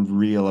and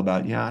real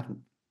about, yeah,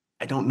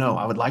 I don't know.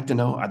 I would like to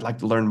know. I'd like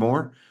to learn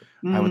more.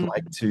 Mm, I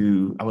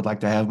would like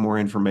to have more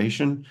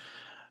information,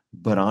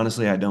 but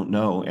honestly, I don't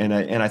know. And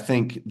I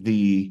think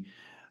the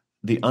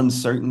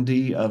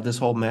uncertainty of this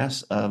whole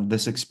mess, of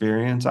this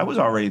experience, I was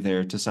already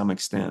there to some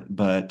extent,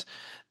 but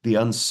the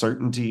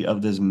uncertainty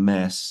of this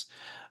mess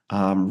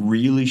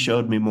really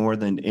showed me more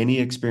than any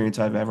experience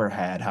I've ever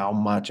had how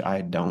much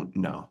I don't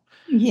know.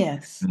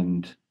 yes.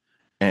 And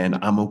And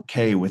I'm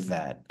okay with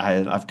that.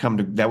 I've come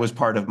to, that was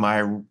part of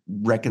my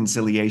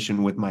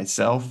reconciliation with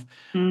myself.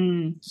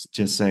 Mm. It's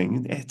just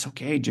saying, it's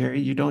okay,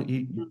 Jerry.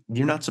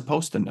 You're not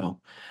supposed to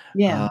know.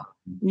 Yeah. Uh,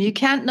 You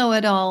can't know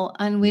it all,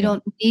 and we yeah,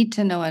 don't need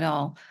to know it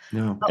all.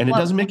 no. But And it what,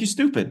 doesn't make you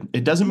stupid.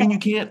 It doesn't mean you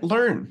can't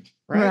learn,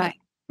 right? right,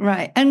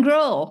 right. And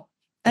grow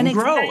and And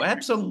expand grow.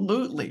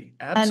 Absolutely.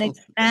 and Absolutely.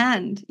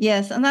 expand.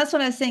 Yes. And that's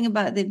what I was saying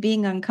about the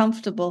being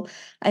uncomfortable.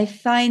 I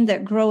find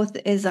that growth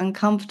is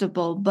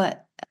uncomfortable,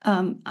 but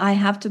I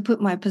have to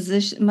put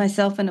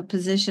myself in a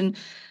position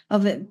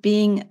of it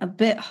being a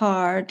bit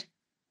hard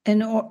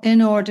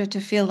in order to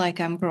feel like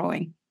I'm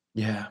growing.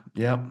 Yeah.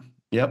 Yep.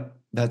 Yep.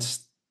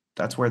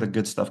 That's where the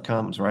good stuff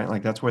comes, right?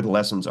 Like that's where the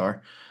lessons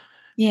are.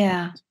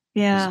 Yeah. Is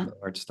Yeah. the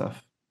hard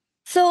stuff.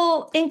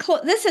 So,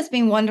 this has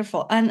been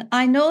wonderful. And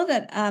I know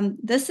that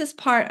this is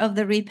part of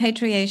the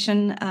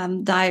Repatriation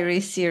Diary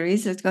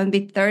series. It's going to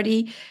be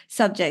 30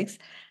 subjects.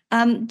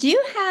 Do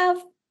you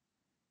have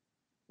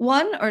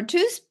one or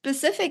two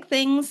specific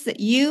things that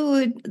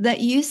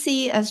you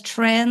see as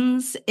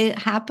trends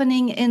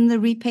happening in the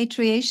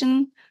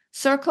repatriation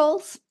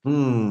circles?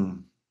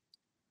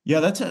 Yeah,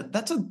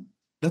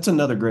 that's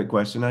another great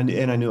question.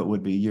 And I knew it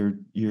would be.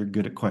 You're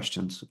good at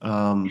questions.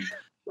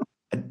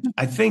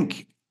 I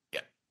think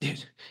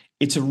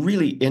it's a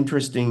really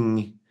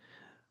interesting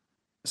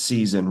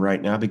season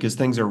right now because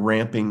things are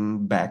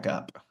ramping back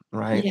up,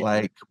 right? Yeah.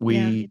 Like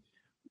Yeah.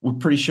 we're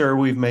pretty sure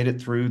we've made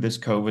it through this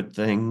COVID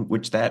thing,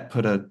 which that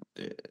put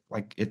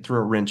it threw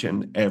a wrench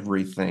in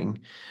everything.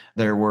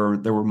 There were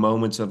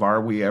moments of,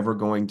 are we ever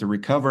going to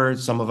recover?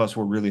 Some of us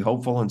were really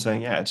hopeful and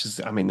saying, yeah, it's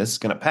just, I mean, this is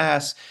going to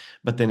pass,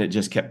 but then it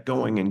just kept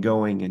going and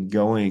going and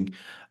going.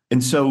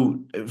 And so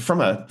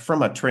from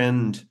a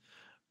trend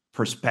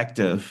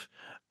perspective,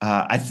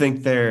 I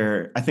think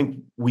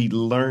we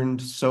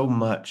learned so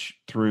much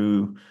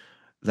through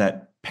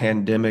that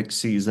pandemic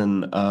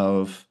season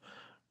of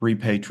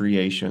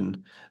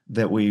repatriation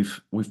that we've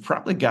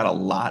probably got a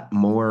lot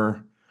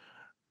more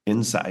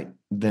insight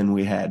than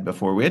we had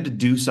before. We had to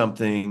do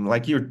something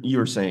like you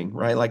were saying,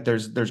 right? Like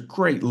there's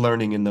great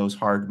learning in those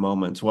hard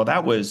moments. Well,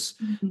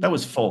 Mhm. that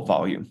was full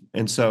volume,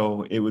 and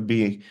so it would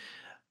be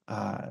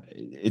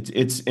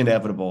it's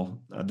inevitable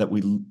that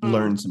we Mm.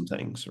 learn some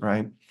things,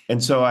 right?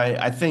 And so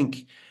I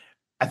think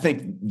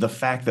the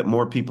fact that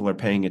more people are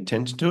paying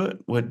attention to it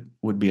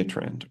would be a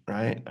trend,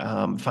 right?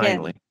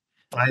 Yeah.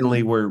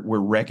 Finally, we're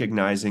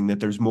recognizing that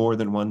there's more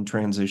than one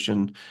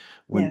transition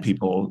when Yes.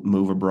 people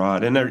move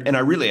abroad, and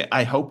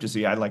I hope to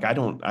see. I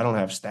don't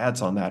have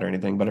stats on that or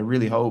anything, but I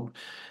really hope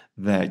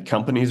that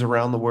companies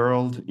around the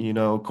world,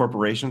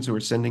 corporations who are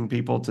sending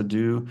people to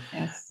do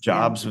Yes. Yeah.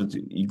 jobs with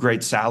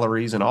great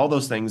salaries and all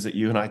those things that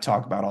you and I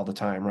talk about all the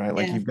time, right?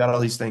 Like Yeah. you've got all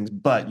these things,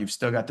 but you've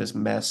still got this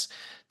mess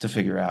to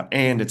figure out,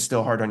 and it's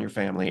still hard on your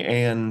family,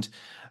 and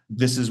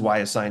this is why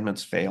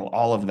assignments fail,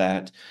 all of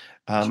that.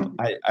 True.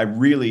 I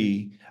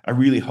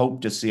really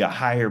hope to see a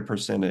higher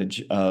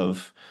percentage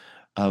of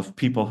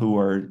people who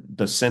are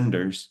the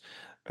senders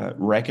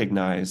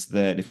recognize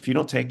that if you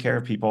don't take care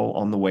of people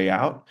on the way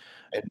out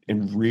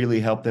and really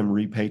help them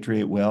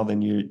repatriate well,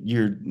 then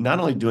you're not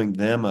only doing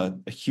them a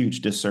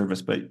huge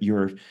disservice, but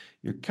you're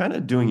kind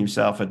of doing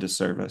yourself a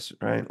disservice,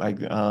 right? Like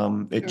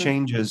it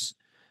Sure.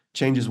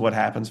 changes what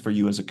happens for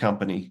you as a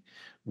company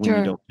when you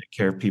Sure. don't take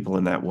care of people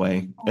in that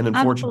way. And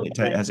unfortunately, it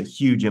Absolutely. has a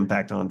huge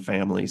impact on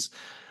families.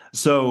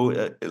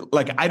 So,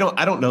 like, I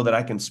don't know that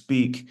I can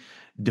speak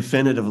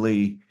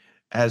definitively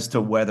as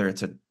to whether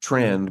it's a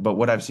trend, but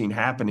what I've seen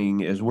happening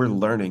is we're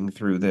learning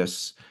through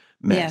this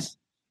Yeah. mess.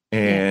 Yeah.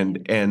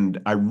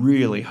 And I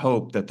really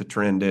hope that the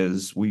trend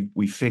is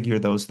we figure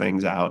those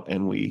things out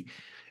and we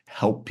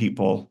help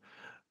people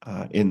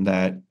in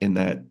that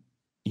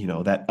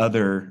that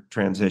other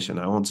transition.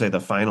 I won't say the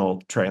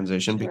final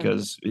transition Sure.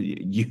 because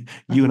you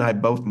and I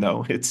both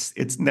know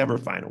it's never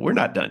final. We're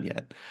not done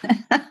yet.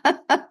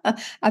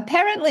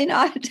 Apparently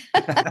not.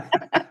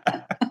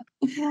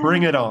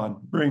 Bring it on.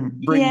 Bring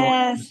more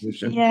Yes,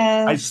 transition.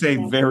 I yes, say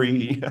yes.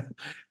 very,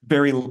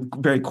 very,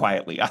 very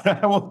quietly.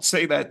 I won't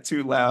say that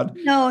too loud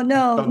No,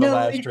 no, on the no.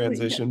 last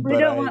transition, We but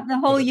don't want the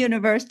whole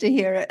universe to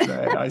hear it.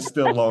 I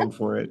still long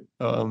for it,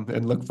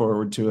 and look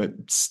forward to it,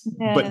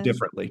 but Yes.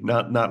 differently,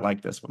 not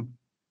like this one.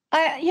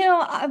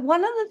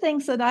 One of the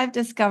things that I've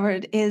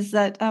discovered is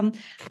that I'm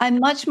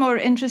much more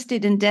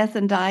interested in death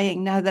and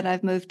dying now that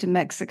I've moved to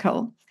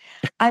Mexico.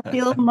 I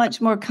feel much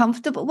more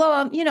comfortable. Well,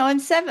 I'm in Yeah,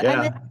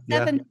 the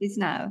yeah. 70s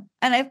now,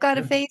 and I've got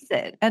to face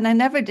it. And I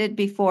never did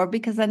before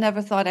because I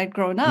never thought I'd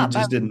grown You up.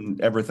 just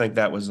didn't ever think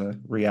that was a I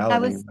reality,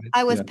 was right?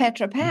 I was Yeah.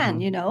 Petra Pan,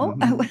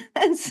 Hmm. Hmm.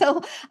 and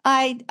so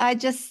I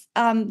just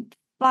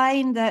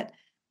find that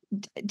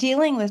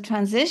dealing with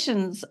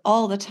transitions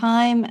all the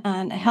time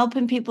and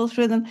helping people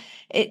through them,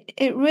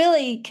 it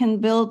really can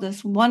build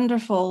this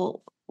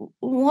wonderful,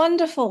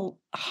 wonderful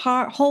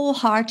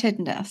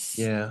wholeheartedness,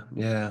 Yeah,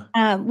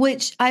 yeah,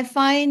 which I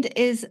find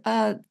is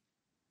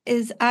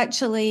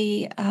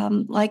actually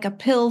like a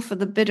pill for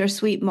the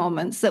bittersweet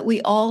moments that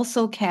we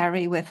also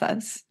carry with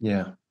us.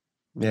 yeah,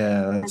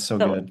 yeah. That's so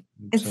So good.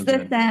 it's So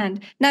this good. end.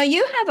 Now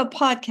you have a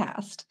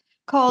podcast.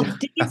 called I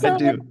Diesel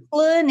do. and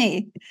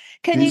Clooney.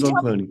 Can Diesel you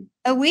and tell Clooney.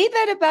 a wee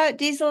bit about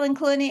Diesel and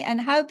Clooney and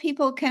how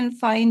people can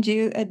find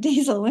you at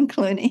Diesel and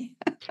Clooney?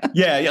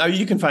 Yeah,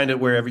 you can find it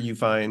wherever you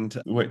find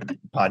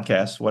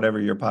podcasts, whatever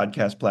your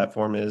podcast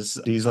platform is.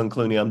 Diesel and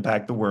Clooney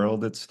Unpack the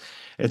World. It's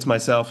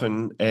myself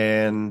and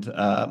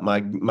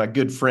my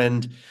good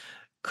friend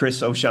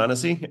Chris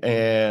O'Shaughnessy,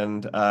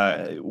 and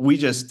it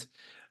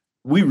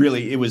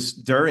was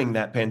during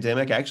that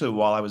pandemic, actually,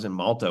 while I was in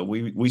Malta,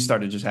 we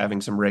started just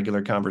having some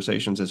regular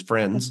conversations as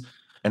friends.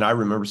 And I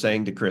remember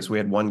saying to Chris, we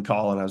had one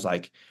call and I was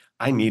like,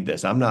 I need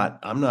this. I'm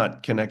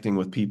not connecting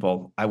with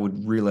people. I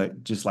would really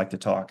just like to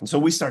talk. And so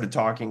we started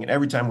talking, and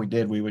every time we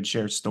did, we would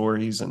share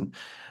stories and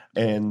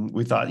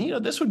we thought,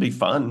 this would be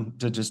fun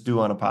to just do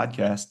on a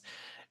podcast.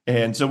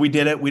 And so we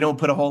did it. We don't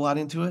put a whole lot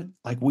into it.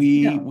 Like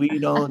we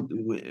don't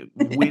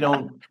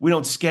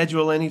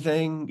schedule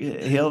anything.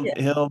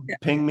 He'll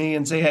ping me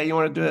and say, "Hey, you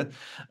want to do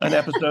an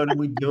episode?" And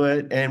we do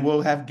it, and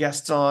we'll have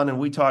guests on and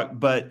we talk.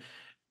 But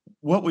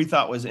what we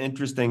thought was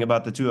interesting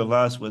about the two of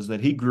us was that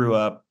he grew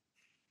up,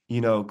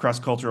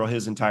 cross-cultural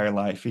his entire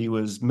life. He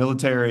was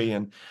military,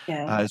 and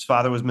his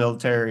father was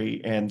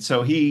military, and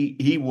so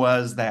he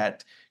was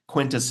that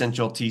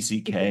quintessential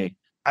TCK.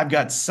 I've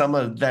got some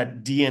of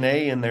that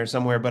DNA in there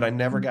somewhere, but I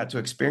never got to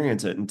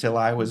experience it until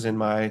I was in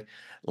my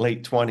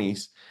late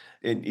 20s,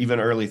 and even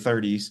early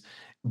 30s.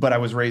 But I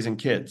was raising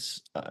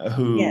kids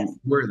who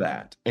were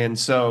that. And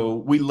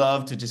so we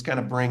love to just kind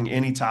of bring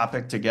any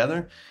topic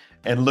together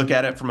and look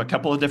at it from a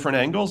couple of different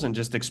angles and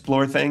just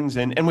explore things,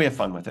 and we have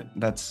fun with it.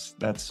 That's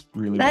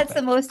really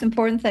the most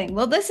important thing.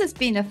 Well, this has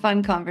been a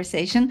fun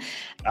conversation.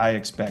 I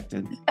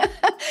expected.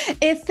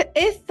 If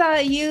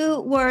you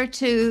were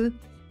to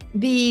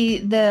be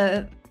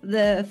the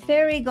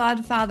fairy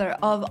godfather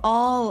of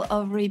all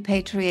of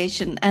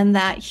repatriation and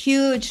that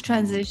huge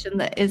transition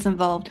that is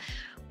involved,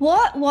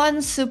 what one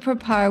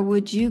superpower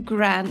would you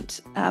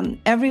grant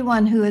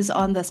everyone who is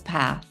on this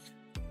path?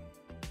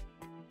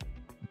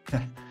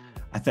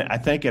 I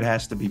think it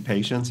has to be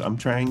patience. I'm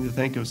trying to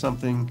think of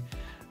something,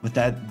 but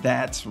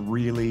that's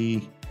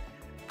really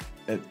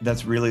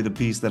the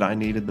piece that I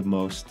needed the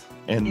most,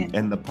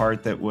 and the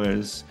part that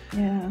was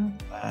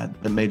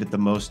that made it the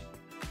most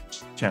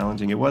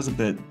challenging. It wasn't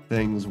that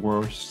things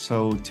were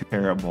so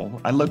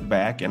terrible. I look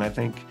back and I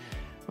think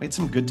we had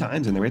some good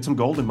times in there. We had some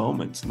golden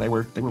moments, and they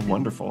were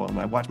wonderful. And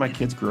I watched my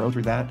kids grow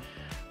through that.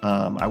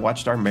 I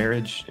watched our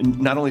marriage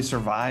not only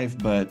survive,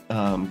 but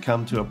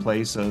come to a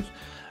place of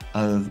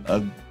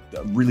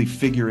really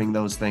figuring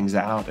those things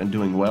out and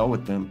doing well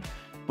with them.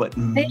 But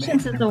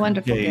patience is a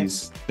wonderful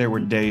gift. There were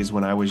days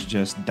when I was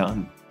just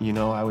done.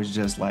 I was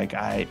just like,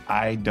 I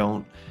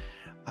don't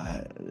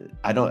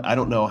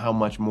know how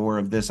much more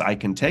of this I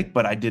can take,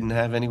 but I didn't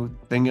have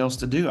anything else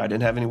to do. I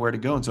didn't have anywhere to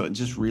go. And so it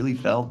just really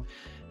felt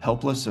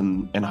helpless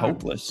and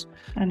hopeless.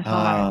 And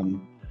hard.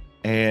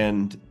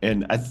 And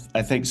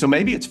I think, so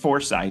maybe it's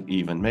foresight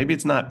even. Maybe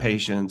it's not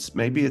patience.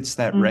 Maybe it's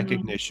that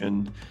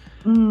recognition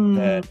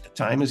that the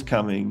time is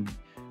coming.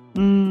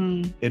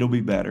 It'll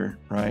be better,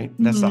 right?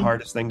 That's the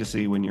hardest thing to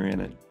see when you're in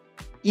it.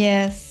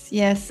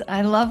 Yes.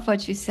 I love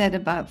what you said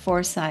about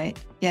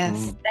foresight.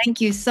 Yes.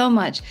 Thank you so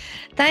much.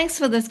 Thanks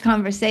for this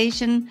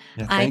conversation.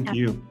 Yeah, thank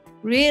you.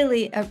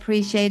 Really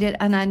appreciate it.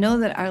 And I know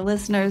that our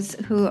listeners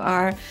who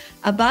are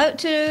about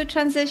to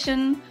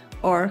transition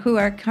or who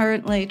are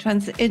currently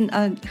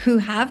who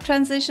have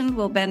transitioned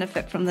will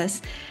benefit from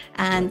this.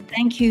 And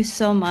thank you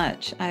so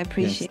much. I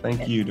appreciate it.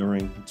 Thank you,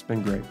 Doreen. It's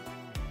been great.